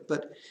book.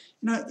 But,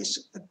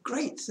 it's a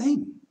great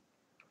thing.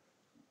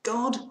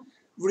 God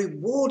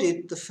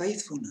rewarded the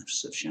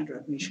faithfulness of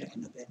Shadrach, Meshach,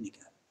 and Abednego.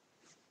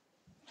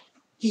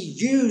 He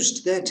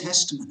used their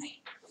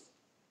testimony.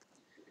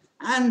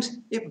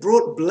 And it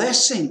brought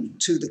blessing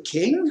to the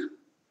king,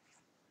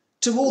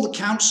 to all the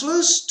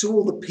counselors, to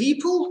all the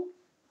people,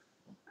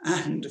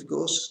 and, of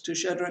course, to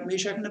Shadrach,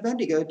 Meshach, and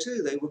Abednego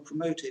too. They were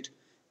promoted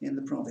in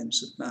the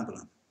province of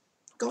Babylon.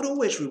 God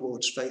always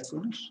rewards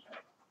faithfulness.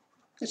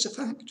 It's a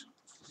fact.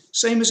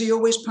 Same as he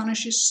always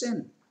punishes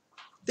sin.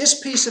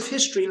 This piece of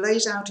history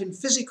lays out in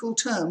physical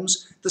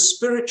terms the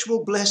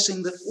spiritual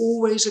blessing that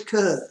always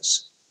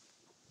occurs,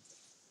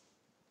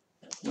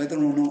 whether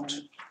or not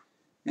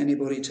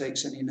anybody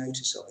takes any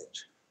notice of it.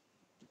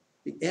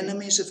 The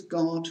enemies of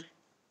God,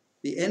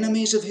 the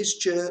enemies of his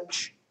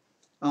church,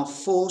 are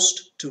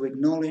forced to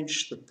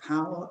acknowledge the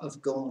power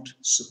of God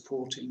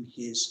supporting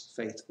his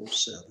faithful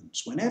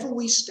servants. Whenever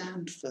we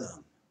stand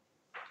firm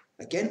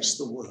against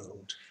the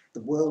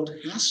world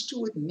has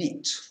to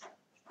admit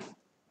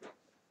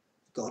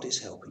God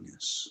is helping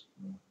us.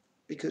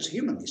 Because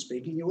humanly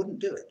speaking, you wouldn't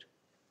do it.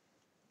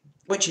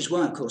 Which is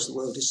why, of course, the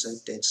world is so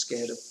dead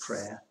scared of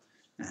prayer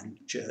and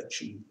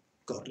church and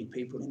godly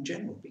people in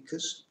general,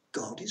 because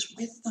God is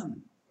with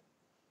them.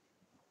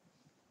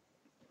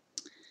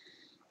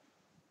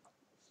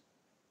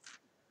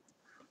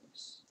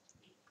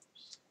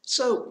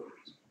 So,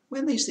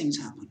 when these things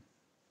happen,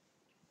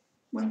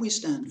 when we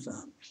stand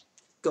firm,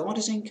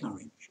 God's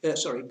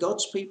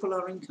people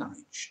are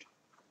encouraged,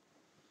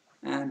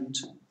 and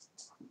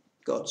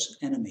God's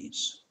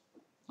enemies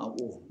are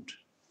warned,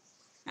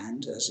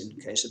 and, as in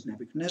the case of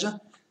Nebuchadnezzar,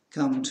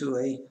 come to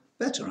a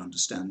better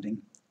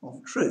understanding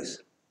of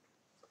truth.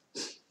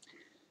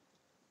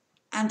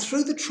 And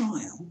through the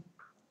trial,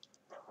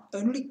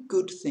 only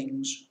good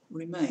things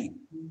remain.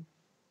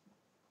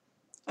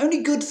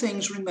 Only good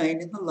things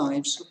remain in the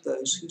lives of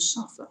those who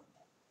suffer.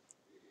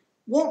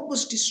 What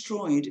was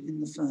destroyed in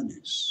the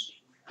furnace?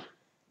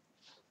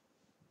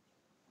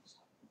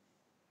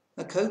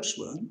 Their coats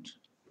weren't,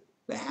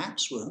 their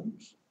hats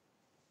weren't,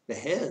 their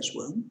hairs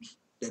weren't,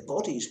 their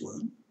bodies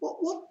weren't.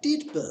 What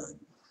did burn?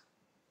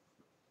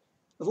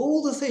 Of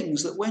all the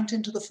things that went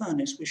into the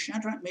furnace with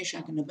Shadrach,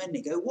 Meshach, and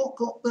Abednego, what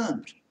got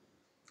burnt?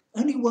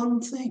 Only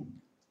one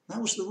thing.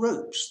 That was the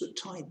ropes that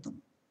tied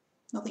them.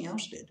 Nothing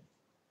else did.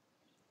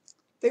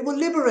 They were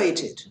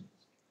liberated.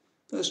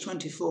 Verse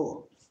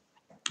 24.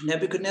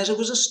 Nebuchadnezzar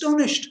was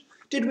astonished.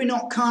 Did we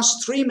not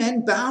cast 3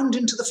 men bound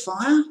into the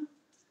fire?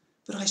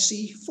 But I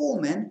see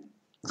 4 men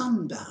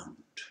unbound.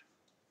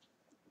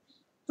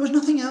 There was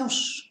nothing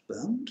else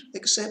burned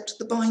except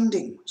the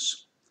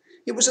bindings.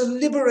 It was a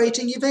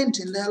liberating event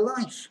in their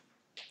life.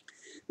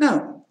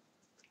 Now,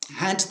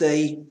 had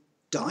they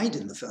died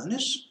in the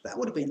furnace, that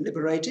would have been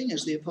liberating,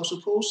 as the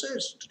Apostle Paul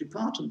says. To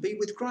depart and be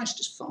with Christ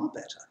is far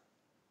better.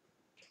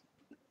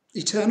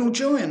 eternal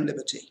joy and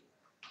liberty.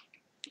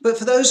 But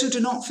for those who do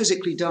not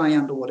physically die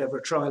under whatever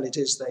trial it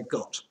is they've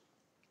got,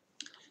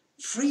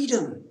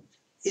 freedom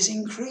is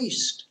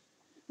increased.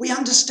 We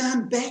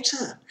understand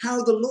better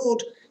how the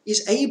Lord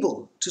is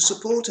able to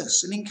support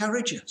us and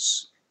encourage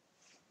us.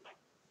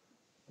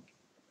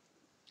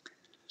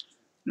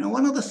 Now,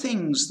 one of the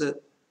things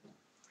that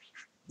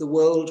the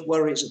world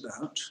worries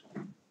about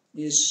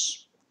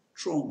is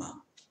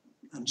trauma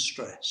and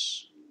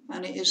stress.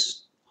 And it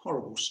is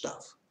horrible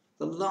stuff.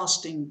 The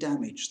lasting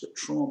damage that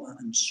trauma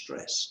and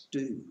stress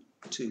do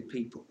to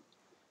people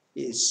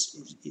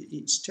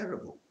it's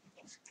terrible.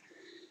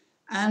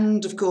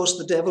 And, of course,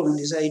 the devil and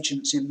his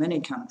agents in many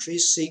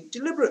countries seek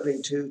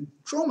deliberately to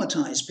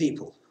traumatize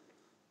people,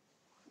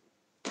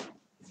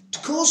 to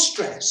cause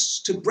stress,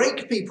 to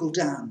break people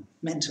down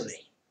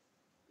mentally.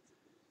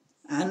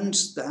 And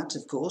that,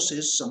 of course,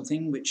 is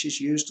something which is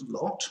used a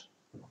lot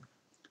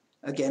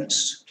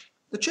against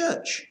the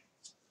church.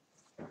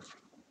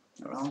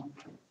 There are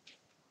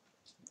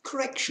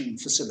correction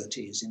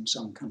facilities in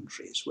some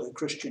countries where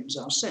Christians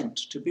are sent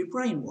to be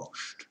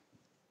brainwashed.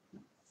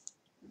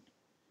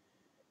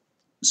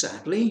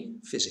 Sadly,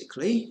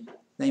 physically,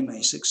 they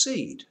may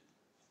succeed.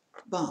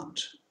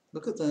 But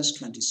look at verse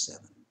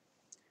 27.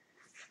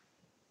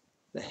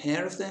 The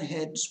hair of their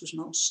heads was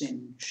not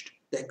singed,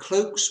 their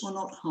cloaks were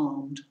not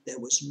harmed, there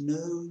was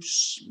no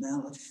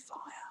smell of fire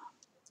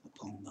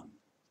upon them.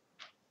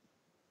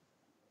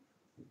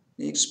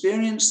 The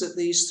experience that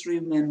these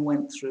three men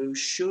went through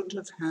should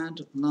have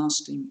had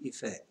lasting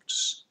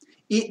effects.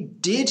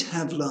 It did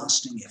have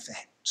lasting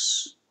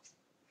effects.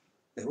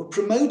 They were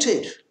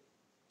promoted.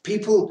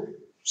 People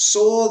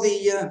saw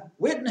the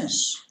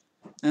witness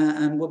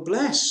and were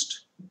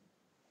blessed.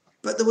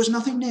 But there was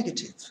nothing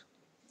negative,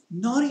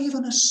 not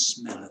even a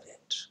smell of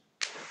it.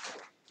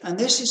 And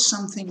this is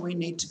something we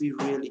need to be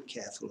really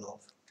careful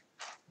of.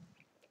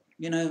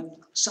 You know,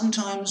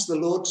 sometimes the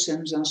Lord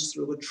sends us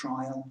through a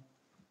trial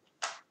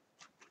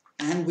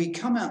and we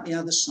come out the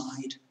other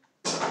side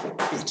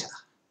bitter.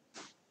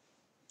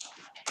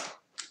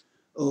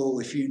 Oh,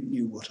 if you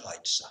knew what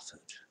I'd suffered.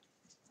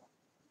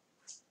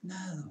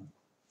 No.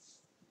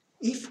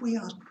 If we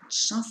are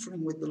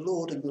suffering with the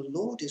Lord and the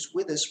Lord is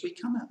with us, we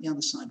come out the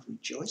other side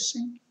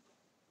rejoicing.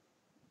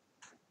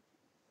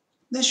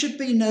 There should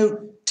be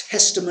no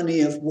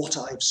testimony of what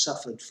I've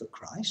suffered for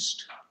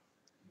Christ.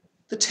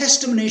 The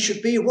testimony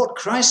should be what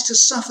Christ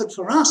has suffered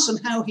for us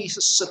and how he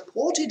has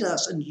supported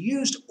us and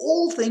used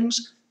all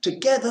things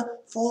together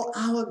for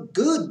our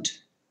good.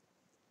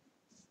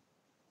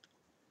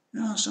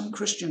 You know, some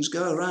Christians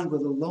go around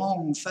with a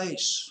long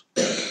face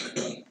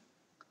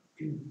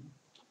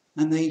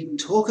and they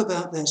talk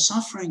about their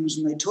sufferings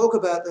and they talk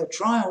about their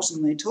trials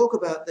and they talk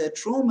about their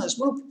traumas.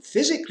 Well,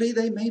 physically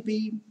they may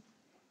be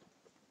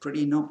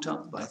pretty knocked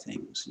up by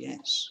things,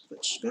 yes,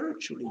 but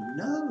spiritually,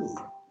 no.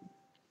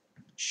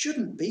 It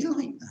shouldn't be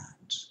like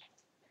that.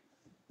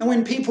 And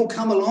when people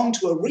come along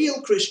to a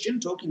real Christian,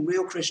 talking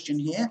real Christian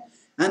here,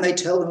 and they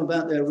tell them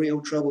about their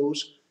real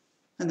troubles,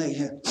 and they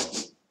hear,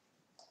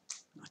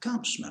 I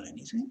can't smell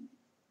anything.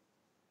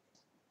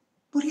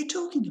 What are you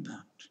talking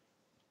about?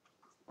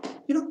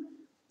 You know,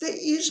 there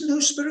is no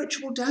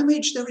spiritual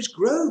damage, there is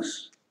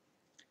growth.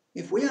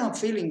 If we are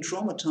feeling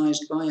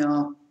traumatized by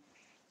our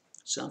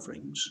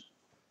sufferings,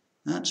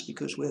 that's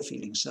because we're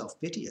feeling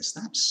self-piteous.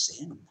 That's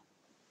sin.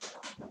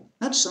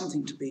 That's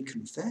something to be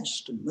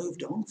confessed and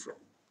moved on from.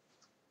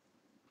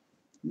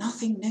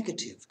 Nothing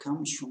negative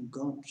comes from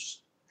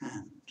God's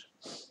hand.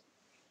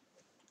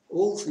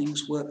 All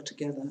things work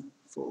together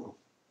for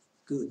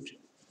good.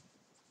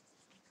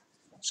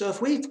 So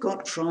if we've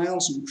got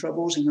trials and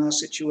troubles in our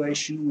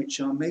situation which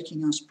are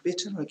making us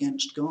bitter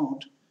against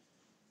God,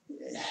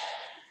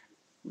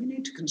 we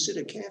need to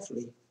consider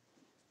carefully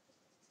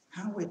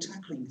how we're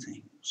tackling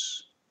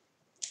things.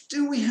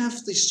 Do we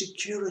have the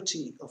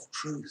security of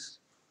truth?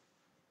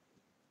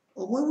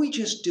 Or were we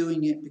just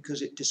doing it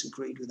because it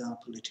disagreed with our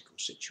political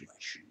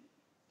situation?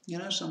 You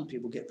know, some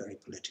people get very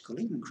political.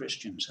 Even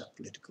Christians have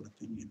political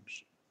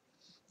opinions.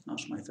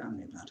 Ask my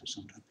family about it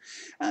sometime.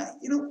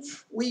 You know,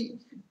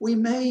 we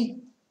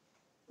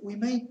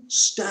may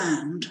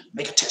stand,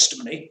 make a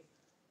testimony,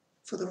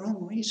 for the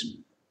wrong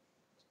reason.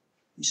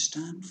 We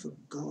stand for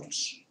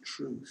God's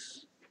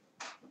truth.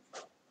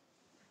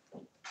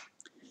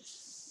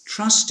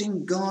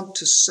 Trusting God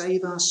to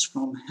save us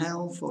from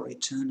hell for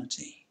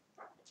eternity.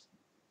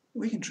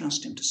 We can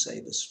trust him to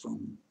save us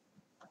from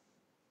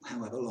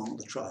however long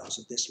the trials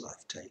of this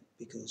life take,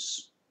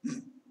 because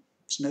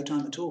it's no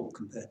time at all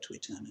compared to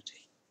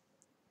eternity.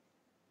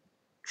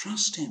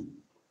 Trust him.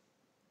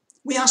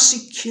 We are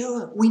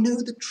secure. We know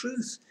the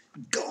truth.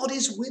 God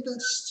is with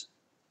us.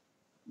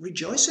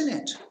 Rejoice in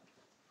it.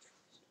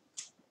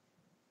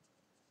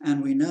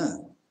 And we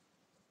know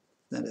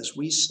that as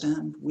we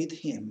stand with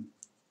him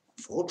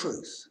for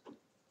truth,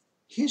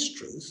 his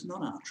truth,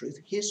 not our truth,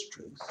 his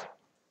truth,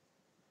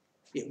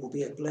 it will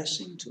be a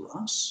blessing to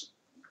us,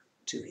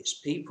 to his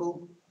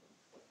people,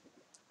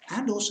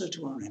 and also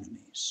to our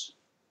enemies,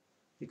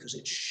 because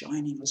it's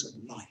shining as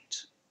a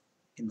light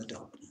in the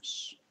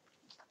darkness.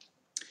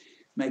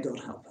 May God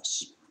help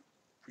us.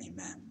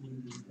 Amen.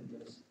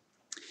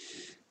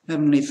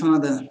 Heavenly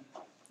Father,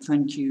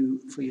 thank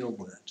you for your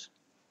word.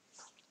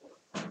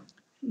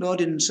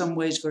 Lord, in some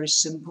ways very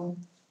simple,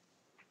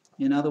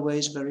 in other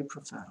ways very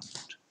profound.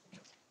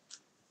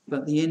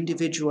 But the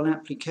individual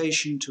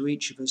application to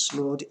each of us,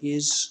 Lord,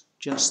 is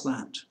just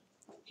that,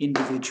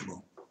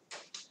 individual.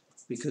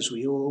 Because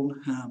we all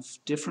have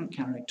different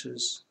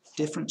characters,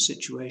 different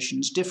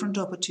situations, different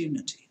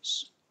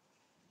opportunities.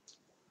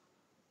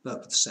 But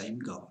with the same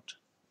God,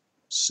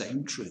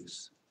 same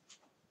truth,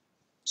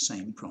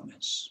 same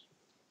promise.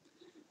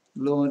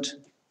 Lord,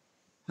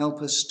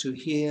 help us to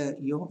hear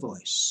your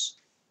voice,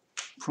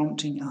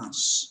 prompting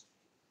us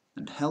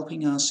and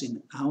helping us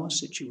in our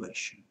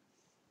situation,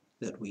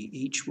 that we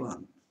each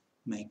one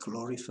may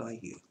glorify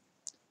you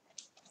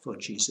for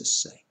Jesus'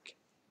 sake.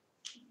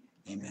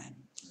 Amen.